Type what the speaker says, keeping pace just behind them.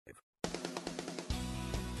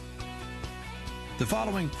The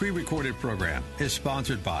following pre-recorded program is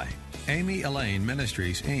sponsored by Amy Elaine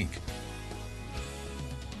Ministries, Inc.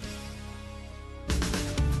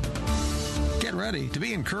 Get ready to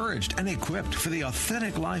be encouraged and equipped for the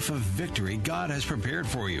authentic life of victory God has prepared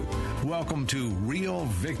for you. Welcome to Real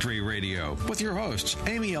Victory Radio with your hosts,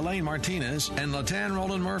 Amy Elaine Martinez and Latan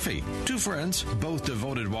Roland Murphy. Two friends, both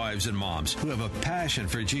devoted wives and moms who have a passion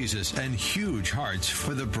for Jesus and huge hearts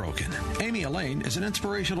for the broken. Amy Elaine is an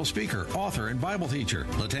inspirational speaker, author, and Bible teacher.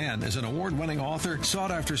 Latan is an award-winning author,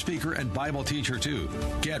 sought-after speaker, and Bible teacher too.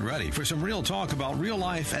 Get ready for some real talk about real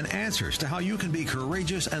life and answers to how you can be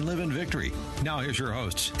courageous and live in victory. Now here's your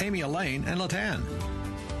hosts, Amy Elaine and Latan.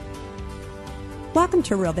 Welcome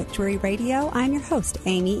to Real Victory Radio. I'm your host,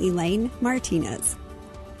 Amy Elaine Martinez.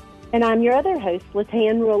 And I'm your other host,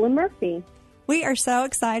 Latan Roland Murphy. We are so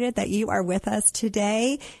excited that you are with us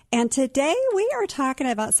today. And today we are talking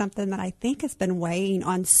about something that I think has been weighing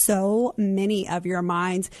on so many of your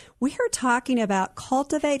minds. We are talking about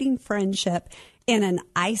cultivating friendship in an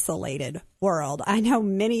isolated world. I know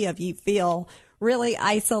many of you feel really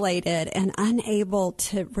isolated and unable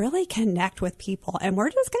to really connect with people. And we're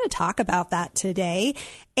just going to talk about that today.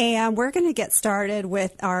 And we're going to get started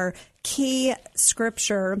with our key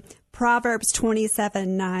scripture, Proverbs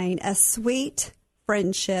 27:9. A sweet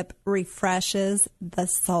friendship refreshes the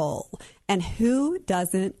soul. And who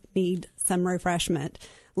doesn't need some refreshment?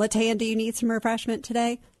 Latan, do you need some refreshment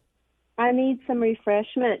today? I need some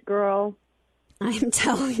refreshment, girl. I'm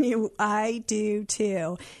telling you, I do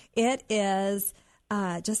too. It is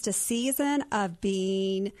just a season of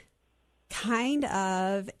being kind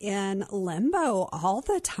of in limbo all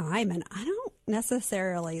the time. And I don't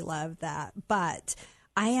necessarily love that, but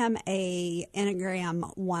I am a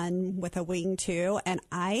Enneagram 1 with a wing 2, and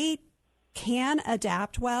I can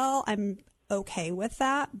adapt well. I'm okay with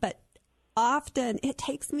that, but often it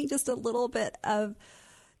takes me just a little bit of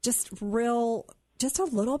just a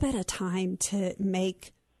little bit of time to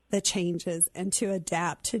make the changes and to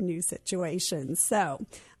adapt to new situations. So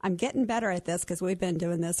I'm getting better at this because we've been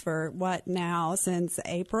doing this for what now, since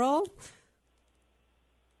April?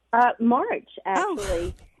 March,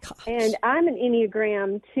 actually. Oh, and I'm an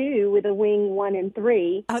Enneagram 2 with a wing 1 and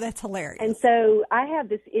 3. Oh, that's hilarious. And so I have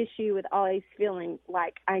this issue with always feeling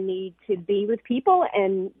like I need to be with people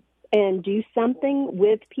and do something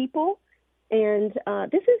with people. And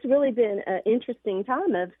this has really been an interesting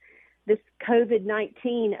time of this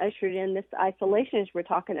COVID-19 ushered in this isolation as we're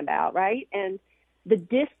talking about, right? And the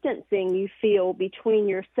distancing you feel between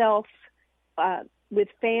yourself with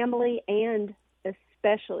family and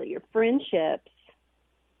especially your friendships.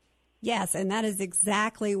 Yes, and that is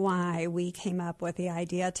exactly why we came up with the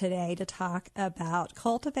idea today to talk about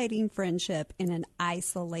cultivating friendship in an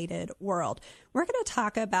isolated world. We're going to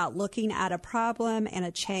talk about looking at a problem and a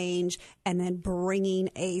change and then bringing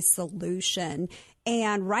a solution.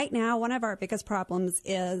 And right now, one of our biggest problems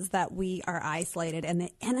is that we are isolated, and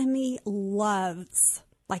the enemy loves,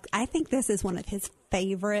 I think this is one of his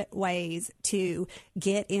favorite ways to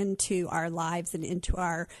get into our lives and into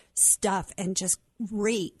our stuff and just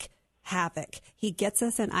wreak havoc. He gets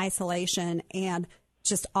us in isolation, and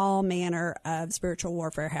just all manner of spiritual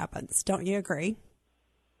warfare happens. Don't you agree?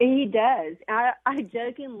 He does. I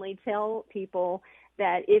jokingly tell people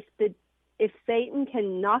that if Satan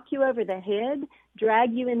can knock you over the head,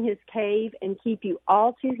 drag you in his cave, and keep you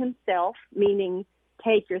all to himself, meaning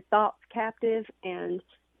take your thoughts captive and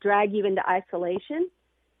drag you into isolation,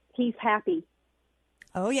 he's happy.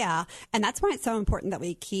 Oh, yeah. And that's why it's so important that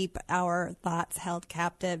we keep our thoughts held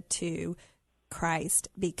captive to Christ,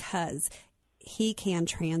 because he can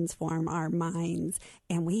transform our minds,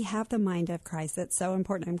 and we have the mind of Christ. It's so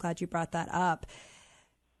important. I'm glad you brought that up.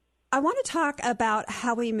 I want to talk about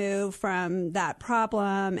how we move from that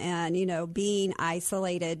problem and, being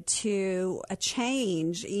isolated to a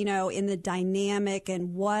change, in the dynamic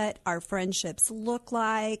and what our friendships look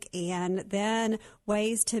like, and then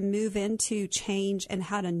ways to move into change and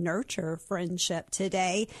how to nurture friendship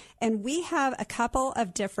today. And we have a couple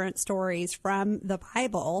of different stories from the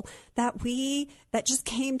Bible that just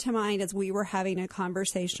came to mind as we were having a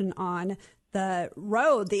conversation on the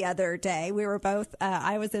road the other day. We were both,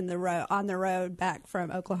 I was on the road back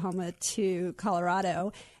from Oklahoma to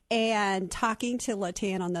Colorado and talking to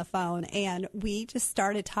Latan on the phone. And we just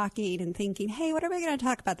started talking and thinking, hey, what are we going to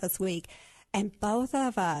talk about this week? And both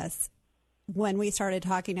of us, when we started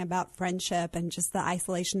talking about friendship and just the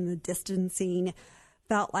isolation and the distancing,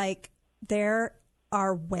 felt like there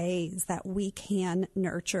are ways that we can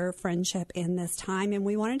nurture friendship in this time, and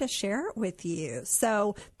we wanted to share it with you.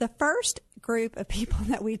 So the first group of people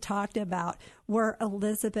that we talked about were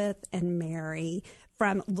Elizabeth and Mary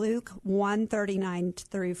from Luke 1:39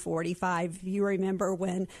 through 45. You remember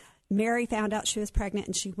when Mary found out she was pregnant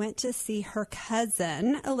and she went to see her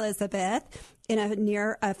cousin Elizabeth in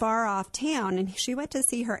a far off town, and she went to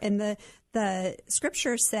see her, and the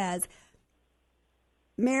scripture says,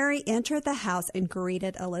 Mary entered the house and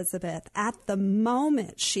greeted Elizabeth. At the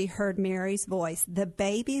moment she heard Mary's voice, the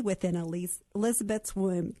baby within Elizabeth's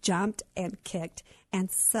womb jumped and kicked, and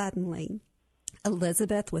suddenly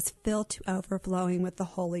Elizabeth was filled to overflowing with the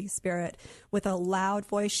Holy Spirit. With a loud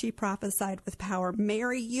voice she prophesied with power,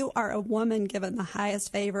 Mary, you are a woman given the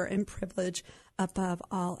highest favor and privilege above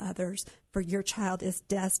all others, for your child is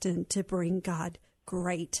destined to bring God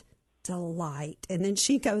great delight. And then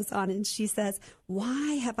she goes on and she says,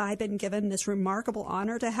 why have I been given this remarkable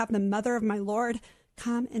honor to have the mother of my Lord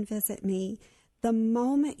come and visit me? The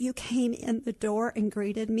moment you came in the door and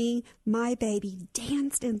greeted me, my baby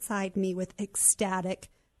danced inside me with ecstatic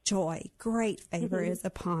joy. Great favor is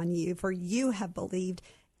upon you, for you have believed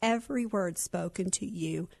every word spoken to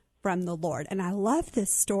you from the Lord. And I love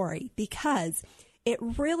this story because it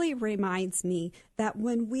really reminds me that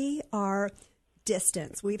when we are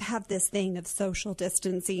distance, we have this thing of social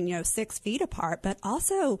distancing, 6 feet apart, but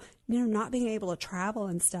also, not being able to travel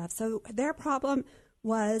and stuff. So their problem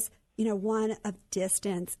was, one of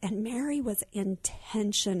distance, and Mary was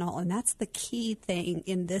intentional. And that's the key thing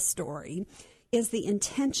in this story is the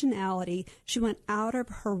intentionality. She went out of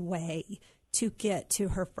her way to get to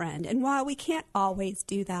her friend. And while we can't always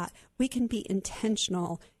do that, we can be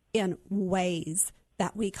intentional in ways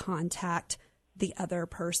that we contact the other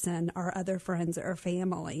person, our other friends or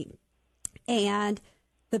family. And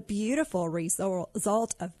the beautiful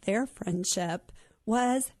result of their friendship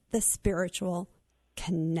was the spiritual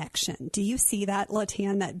connection. Do you see that,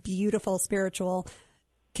 Latan, that beautiful spiritual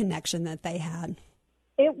connection that they had?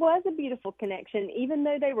 It was a beautiful connection. Even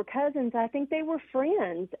though they were cousins, I think they were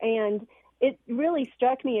friends. And it really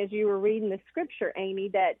struck me as you were reading the scripture, Amy,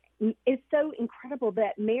 that it's so incredible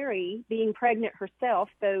that Mary, being pregnant herself,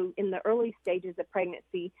 though in the early stages of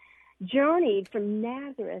pregnancy, journeyed from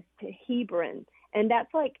Nazareth to Hebron. And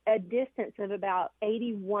that's like a distance of about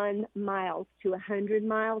 81 miles to 100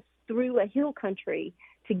 miles through a hill country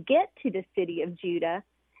to get to the city of Judah.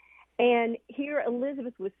 And here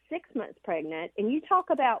Elizabeth was 6 months pregnant. And we talk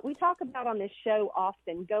about on this show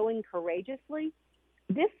often going courageously.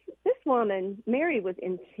 This woman, Mary, was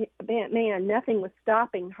nothing was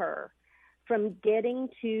stopping her from getting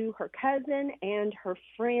to her cousin and her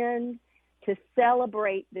friend to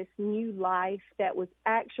celebrate this new life that was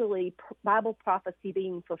actually Bible prophecy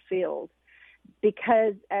being fulfilled.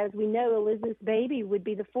 Because, as we know, Elizabeth's baby would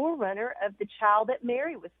be the forerunner of the child that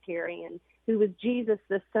Mary was carrying, who was Jesus,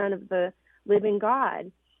 the Son of the living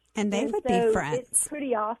God. And they would be friends. It's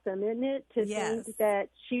pretty awesome, isn't it, to think that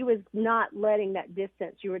she was not letting that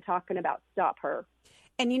distance you were talking about stop her.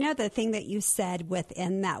 And the thing that you said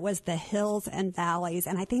within that was the hills and valleys.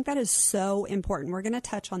 And I think that is so important. We're going to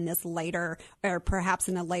touch on this later, or perhaps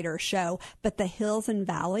in a later show, but the hills and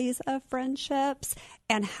valleys of friendships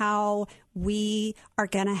and how we are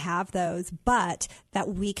going to have those, but that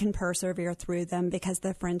we can persevere through them because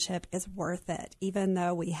the friendship is worth it, even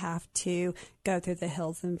though we have to go through the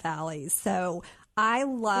hills and valleys. So I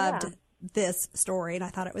loved this story, and I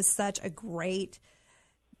thought it was such a great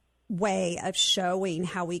way of showing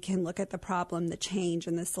how we can look at the problem, the change,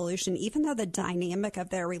 and the solution. Even though the dynamic of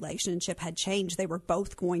their relationship had changed, they were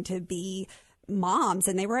both going to be moms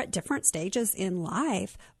and they were at different stages in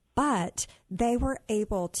life, but they were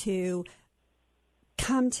able to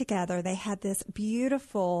come together. They had this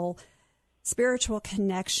beautiful spiritual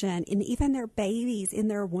connection, and even their babies in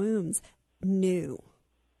their wombs knew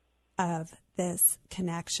of this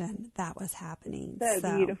connection that was happening.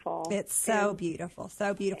 So beautiful. It's so beautiful,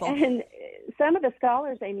 so beautiful. And some of the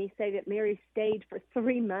scholars, Amy, say that Mary stayed for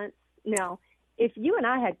 3 months. Now, if you and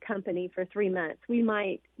I had company for 3 months, we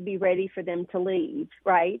might be ready for them to leave,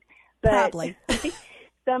 right? But probably.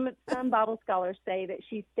 some Bible scholars say that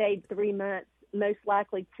she stayed 3 months, most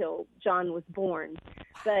likely till John was born.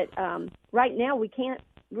 But right now we can't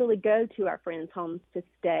really go to our friends' homes to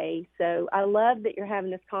stay. So I love that you're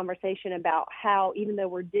having this conversation about how, even though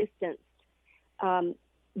we're distanced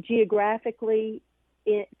geographically,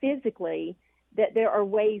 physically, that there are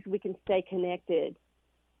ways we can stay connected.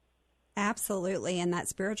 Absolutely, and that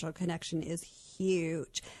spiritual connection is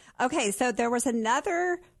huge. Okay, so there was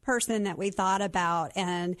another person that we thought about,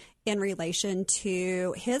 and in relation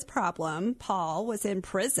to his problem, Paul was in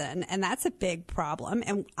prison, and that's a big problem.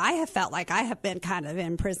 And I have felt like I have been kind of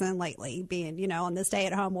in prison lately, being, on the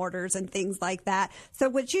stay-at-home orders and things like that.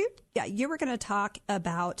 So you were going to talk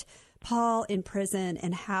about Paul in prison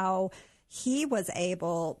and how he was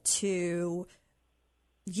able to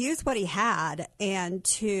use what he had and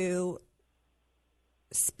to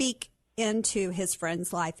speak into his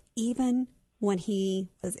friend's life, even when he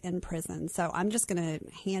was in prison. So I'm just going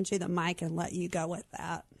to hand you the mic and let you go with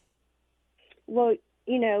that. Well,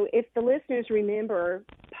 if the listeners remember,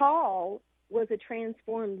 Paul was a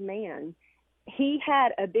transformed man. He had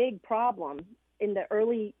a big problem in the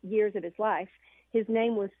early years of his life. His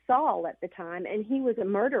name was Saul at the time, and he was a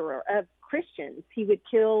murderer of Christians. He would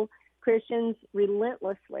kill Christians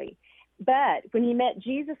relentlessly. But when he met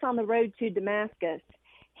Jesus on the road to Damascus,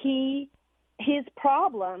 his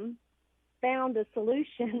problem found a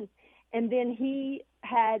solution, and then he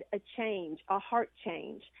had a change, a heart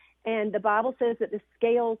change. And the Bible says that the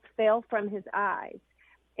scales fell from his eyes,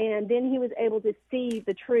 and then he was able to see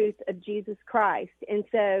the truth of Jesus Christ. And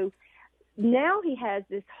so now he has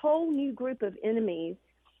this whole new group of enemies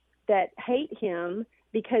that hate him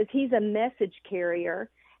because he's a message carrier,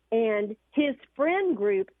 and his friend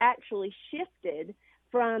group actually shifted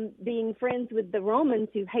from being friends with the Romans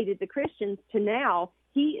who hated the Christians to now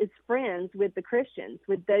he is friends with the Christians,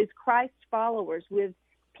 with those Christ followers, with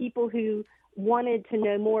people who wanted to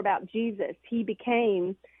know more about Jesus. He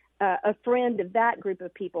became a friend of that group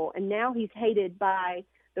of people, and now he's hated by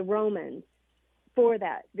the Romans for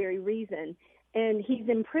that very reason. And he's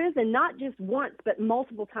in prison not just once, but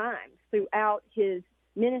multiple times throughout his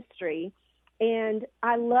ministry. And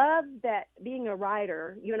I love that, being a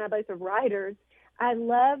writer, you and I both are writers, I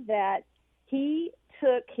love that he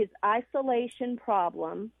took his isolation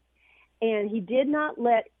problem and he did not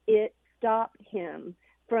let it stop him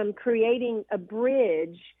from creating a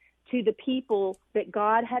bridge to the people that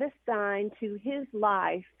God had assigned to his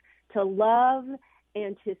life to love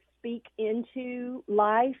and to speak into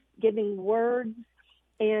life, giving words,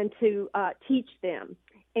 and to teach them.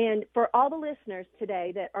 And for all the listeners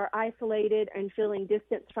today that are isolated and feeling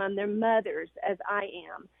distance from their mothers, as I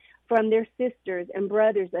am, from their sisters and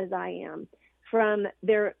brothers, as I am, from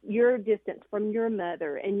your distance from your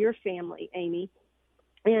mother and your family, Amy,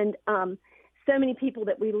 and so many people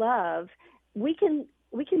that we love, we can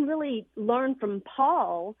really learn from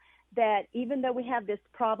Paul that even though we have this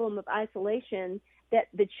problem of isolation, that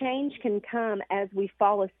the change can come as we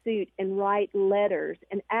follow suit and write letters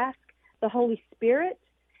and ask the Holy Spirit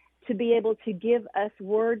to be able to give us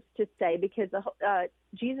words to say, because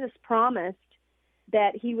Jesus promised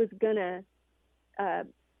that he was going to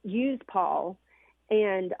use Paul,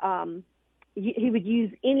 and he would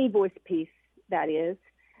use any voice piece, that is,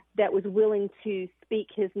 that was willing to speak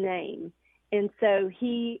his name. And so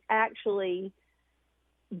he actually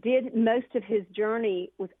did most of his journey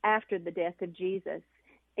was after the death of Jesus.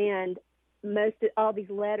 And all these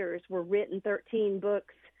letters were written, 13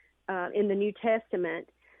 books in the New Testament.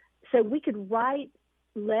 So we could write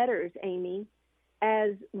letters, Amy,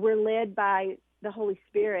 as we're led by the Holy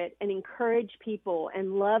Spirit, and encourage people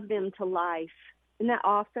and love them to life. Isn't that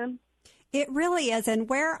awesome? It really is. And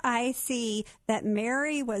where I see that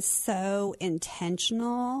Mary was so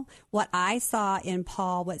intentional, what I saw in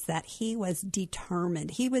Paul was that he was determined.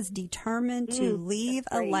 He was determined to leave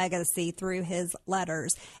a legacy through his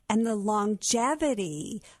letters. And the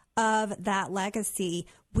longevity of that legacy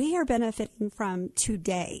we are benefiting from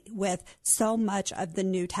today, with so much of the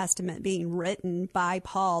New Testament being written by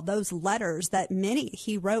Paul, those letters that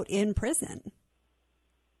he wrote in prison.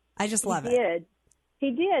 I just love it.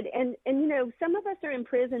 He did. And some of us are in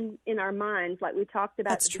prison in our minds, like we talked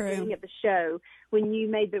about at the beginning of the show, when you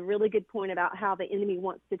made the really good point about how the enemy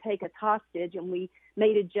wants to take us hostage, and we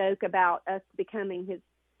made a joke about us becoming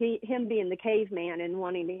him being the caveman and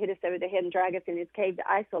wanting to hit us over the head and drag us in his cave to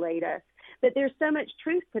isolate us. But there's so much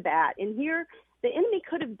truth to that. And here, the enemy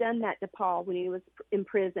could have done that to Paul when he was in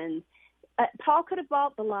prison. Paul could have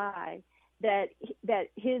bought the lie that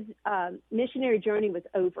his missionary journey was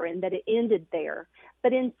over and that it ended there.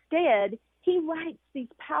 But instead, he writes these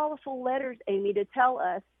powerful letters, Amy, to tell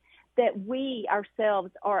us that we ourselves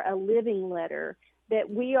are a living letter, that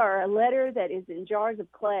we are a letter that is in jars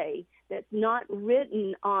of clay, that's not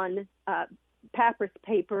written on papyrus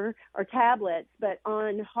paper or tablets, but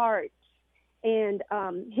on hearts. And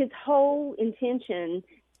his whole intention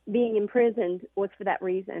being imprisoned was for that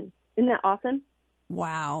reason. Isn't that awesome?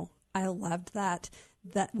 Wow. I loved that.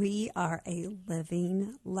 that we are a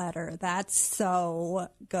living letter. That's so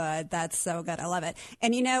good. That's so good. I love it.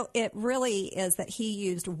 And, you know, it really is that he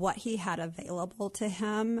used what he had available to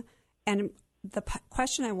him. And the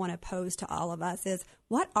question I want to pose to all of us is,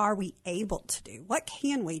 what are we able to do? What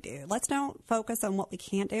can we do? Let's don't focus on what we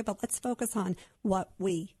can't do, but let's focus on what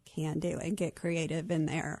we can do and get creative in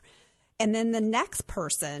there. And then the next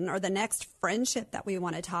person or the next friendship that we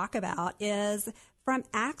want to talk about is from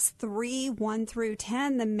Acts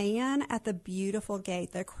 3:1-10, the man at the beautiful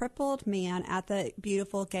gate, the crippled man at the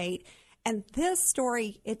beautiful gate. And this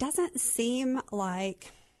story, it doesn't seem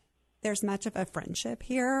like there's much of a friendship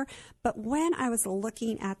here, but when I was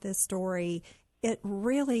looking at this story, it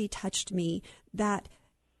really touched me that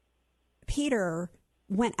Peter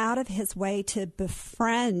went out of his way to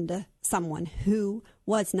befriend someone who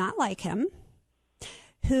was not like him,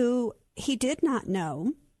 who he did not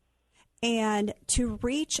know, and to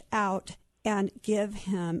reach out and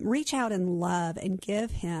reach out in love and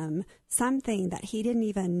give him something that he didn't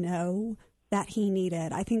even know that he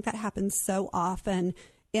needed. I think that happens so often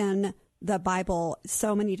in the Bible.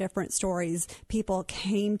 So many different stories. People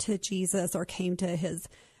came to Jesus or came to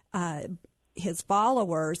his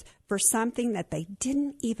followers for something that they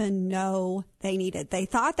didn't even know they needed. They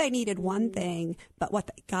thought they needed one thing, but what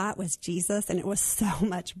they got was Jesus, and it was so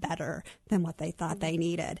much better than what they thought they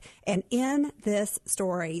needed. And in this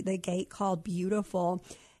story, the gate called Beautiful,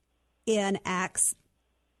 in Acts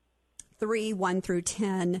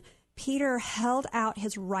 3:1-10, Peter held out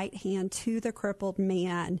his right hand to the crippled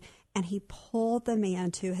man, and he pulled the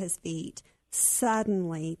man to his feet.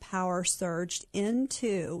 Suddenly, power surged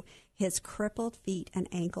into his crippled feet and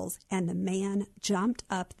ankles, and the man jumped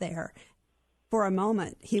up there. For a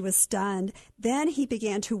moment, he was stunned. Then he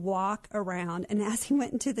began to walk around, and as he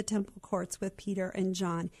went into the temple courts with Peter and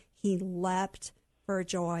John, he leapt for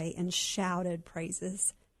joy and shouted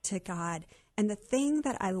praises to God. And the thing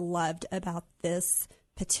that I loved about this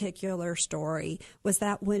particular story was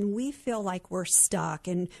that when we feel like we're stuck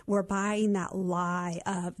and we're buying that lie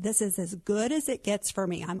of this is as good as it gets for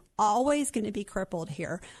me, I'm always going to be crippled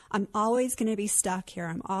here, I'm always going to be stuck here,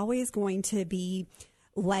 I'm always going to be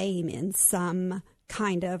lame in some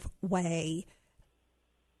kind of way,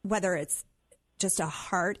 whether it's just a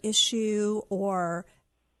heart issue or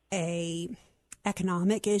a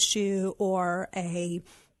economic issue or a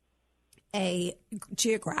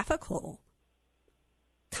geographical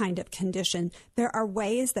kind of condition. There are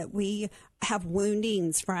ways that we have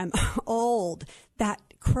woundings from old that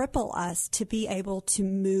cripple us to be able to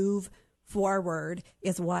move forward,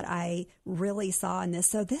 is what I really saw in this.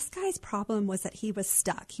 So this guy's problem was that he was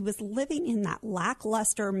stuck. He was living in that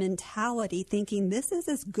lackluster mentality, thinking this is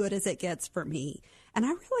as good as it gets for me. And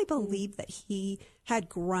I really believe that he had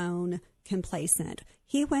grown complacent.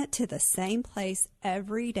 He went to the same place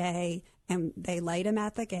every day, and they laid him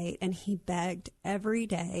at the gate, and he begged every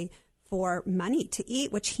day for money to eat,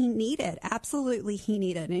 which he needed. Absolutely, he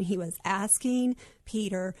needed. And he was asking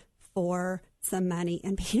Peter for some money.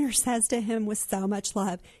 And Peter says to him with so much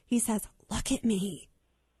love, he says, "Look at me."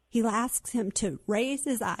 He asks him to raise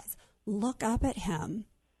his eyes, look up at him.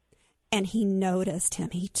 And he noticed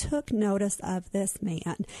him. He took notice of this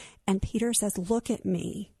man. And Peter says, "Look at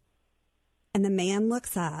me." And the man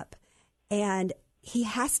looks up, and he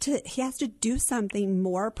has to do something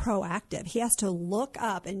more proactive. He has to look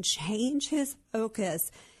up and change his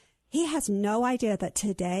focus. He has no idea that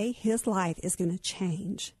today his life is going to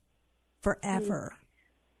change forever.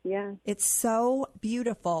 Yeah. It's so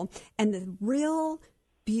beautiful. And the real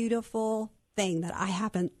beautiful thing that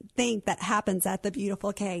think that happens at the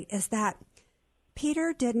beautiful gate is that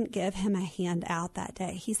Peter didn't give him a handout that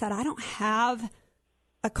day. He said, "I don't have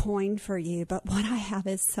a coin for you, but what I have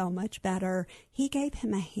is so much better." He gave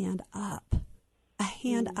him a hand up,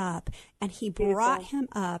 and he brought him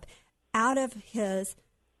up out of his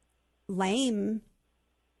lameness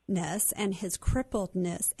and his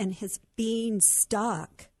crippledness and his being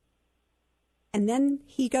stuck. And then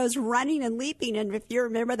he goes running and leaping. And if you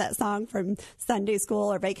remember that song from Sunday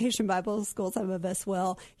school or Vacation Bible School, some of us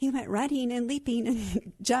will, he went running and leaping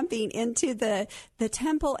and jumping into the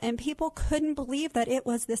temple, and people couldn't believe that it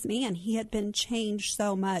was this man. He had been changed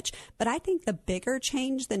so much. But I think the bigger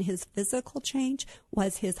change than his physical change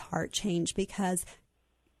was his heart change, because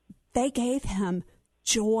they gave him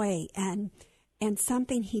joy and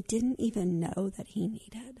something he didn't even know that he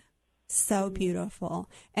needed. So beautiful.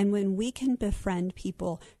 And when we can befriend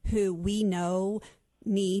people who we know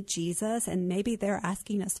need Jesus, and maybe they're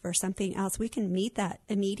asking us for something else, we can meet that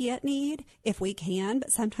immediate need if we can,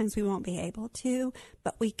 but sometimes we won't be able to.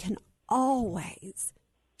 But we can always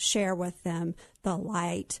share with them the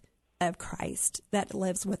light of Christ that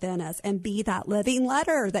lives within us and be that living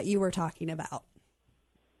letter that you were talking about.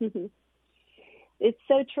 It's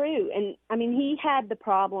so true. And I mean, he had the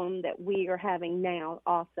problem that we are having now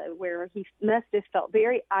also, where he must have felt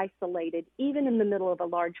very isolated, even in the middle of a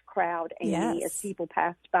large crowd, Amy, as people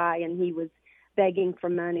passed by and he was begging for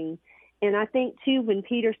money. And I think, too, when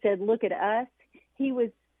Peter said, look at us, he was,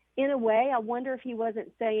 in a way, I wonder if he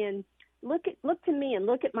wasn't saying, look to me and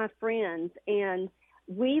look at my friends. And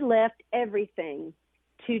we left everything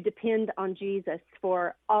to depend on Jesus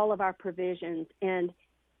for all of our provisions. And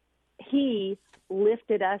he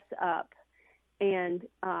lifted us up. And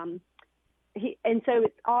so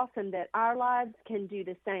it's awesome that our lives can do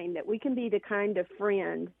the same, that we can be the kind of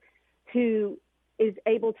friend who is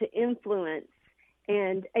able to influence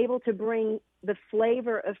and able to bring the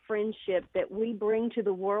flavor of friendship that we bring to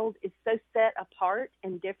the world is so set apart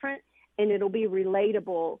and different, and it'll be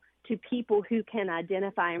relatable to people who can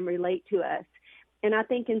identify and relate to us. And I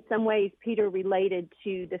think in some ways Peter related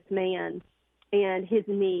to this man and his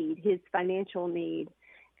need, his financial need,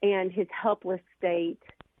 and his helpless state,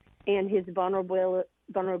 and his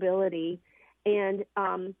vulnerability. And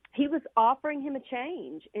he was offering him a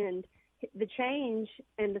change. And the change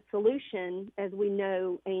and the solution, as we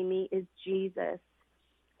know, Amy, is Jesus.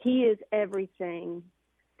 He is everything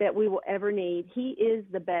that we will ever need. He is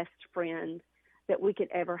the best friend that we could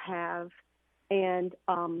ever have. And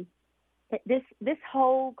this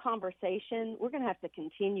whole conversation, we're going to have to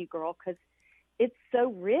continue, girl, because it's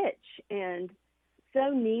so rich and so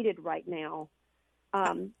needed right now.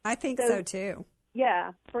 I think so too.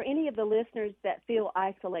 Yeah. For any of the listeners that feel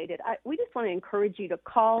isolated, we just want to encourage you to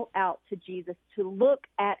call out to Jesus, to look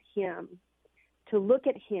at him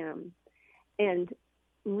and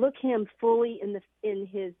look him fully in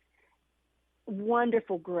his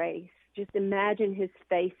wonderful grace. Just imagine his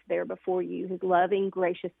face there before you, his loving,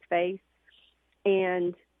 gracious face,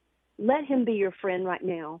 and let him be your friend right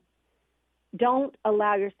now. Don't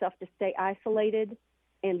allow yourself to stay isolated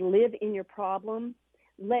and live in your problem.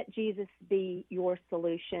 Let Jesus be your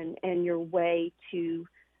solution and your way to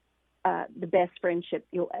the best friendship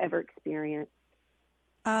you'll ever experience.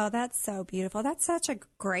 Oh, that's so beautiful. That's such a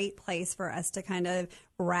great place for us to kind of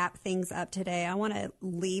wrap things up today. I want to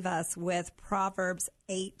leave us with Proverbs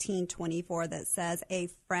 18:24 that says,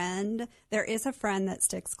 there is a friend that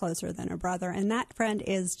sticks closer than a brother, and that friend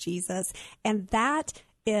is Jesus. And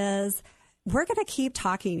we're going to keep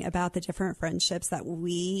talking about the different friendships that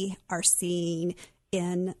we are seeing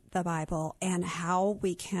in the Bible and how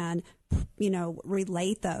we can,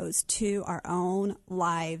 relate those to our own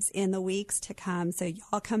lives in the weeks to come. So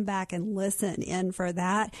y'all come back and listen in for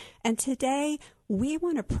that. And today we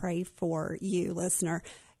want to pray for you, listener.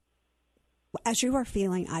 As you are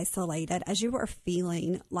feeling isolated, as you are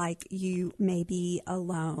feeling like you may be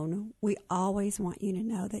alone, we always want you to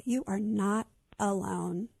know that you are not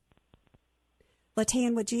alone.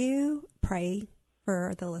 Latan, would you pray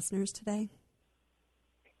for the listeners today?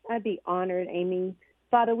 I'd be honored, Amy.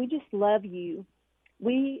 Father, we just love you.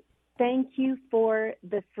 We thank you for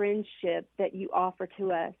the friendship that you offer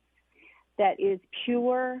to us that is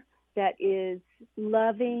pure, that is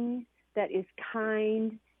loving, that is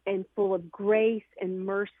kind, and full of grace and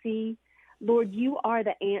mercy. Lord, you are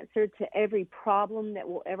the answer to every problem that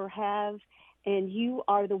we'll ever have, and you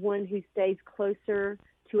are the one who stays closer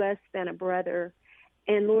to us than a brother.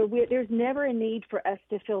 And Lord, there's never a need for us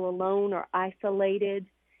to feel alone or isolated.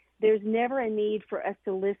 There's never a need for us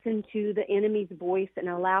to listen to the enemy's voice and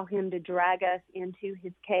allow him to drag us into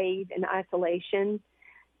his cave in isolation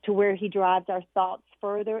to where he drives our thoughts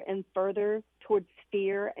further and further towards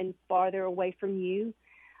fear and farther away from you.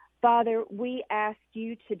 Father, we ask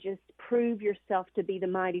you to just prove yourself to be the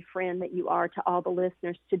mighty friend that you are to all the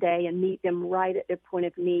listeners today and meet them right at their point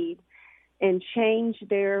of need and change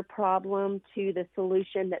their problem to the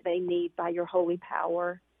solution that they need by your holy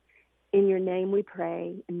power. In your name we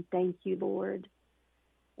pray, and thank you, Lord.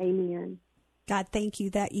 Amen. God, thank you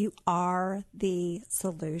that you are the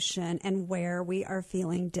solution, and where we are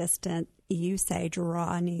feeling distant, you say,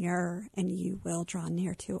 draw near, and you will draw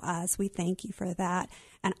near to us. We thank you for that,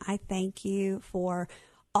 and I thank you for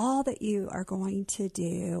all that you are going to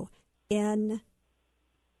do in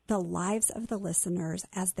the lives of the listeners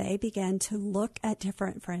as they begin to look at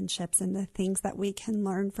different friendships and the things that we can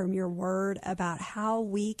learn from your word about how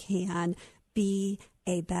we can be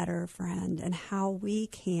a better friend and how we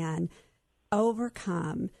can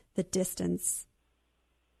overcome the distance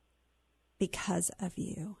because of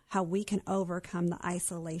you, how we can overcome the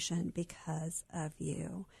isolation because of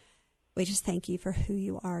you. We just thank you for who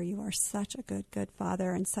you are. You are such a good, good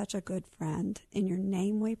Father and such a good friend. In your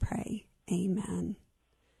name we pray. Amen.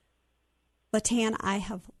 Latan, I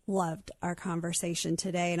have loved our conversation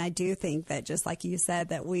today, and I do think that, just like you said,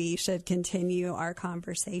 that we should continue our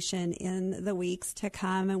conversation in the weeks to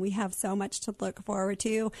come, and we have so much to look forward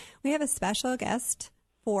to. We have a special guest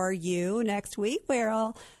for you next week.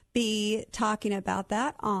 We'll be talking about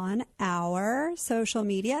that on our social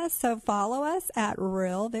media, so follow us at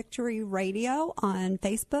Real Victory Radio on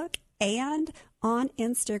Facebook and on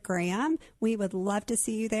Instagram. We would love to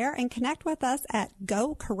see you there, and connect with us at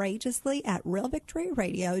Go Courageously at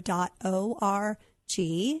realvictoryradio.org.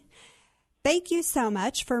 Thank you so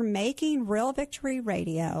much for making Real Victory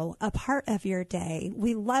Radio a part of your day.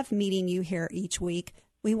 We love meeting you here each week.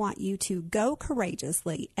 We want you to go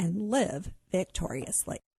courageously and live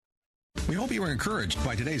victoriously. We hope you were encouraged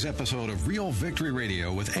by today's episode of Real Victory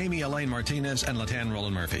Radio with Amy Elaine Martinez and Latan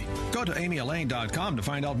Roland Murphy. Go to amyelaine.com to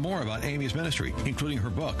find out more about Amy's ministry, including her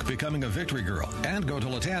book, Becoming a Victory Girl. And go to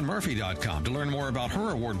latanmurphy.com to learn more about her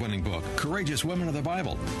award-winning book, Courageous Women of the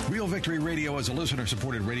Bible. Real Victory Radio is a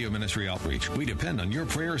listener-supported radio ministry outreach. We depend on your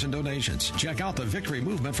prayers and donations. Check out the Victory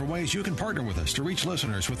Movement for ways you can partner with us to reach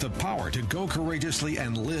listeners with the power to go courageously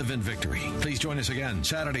and live in victory. Please join us again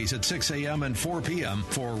Saturdays at 6 a.m. and 4 p.m.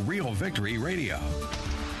 for Real Victory Radio.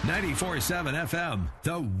 94.7 FM,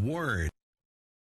 The Word.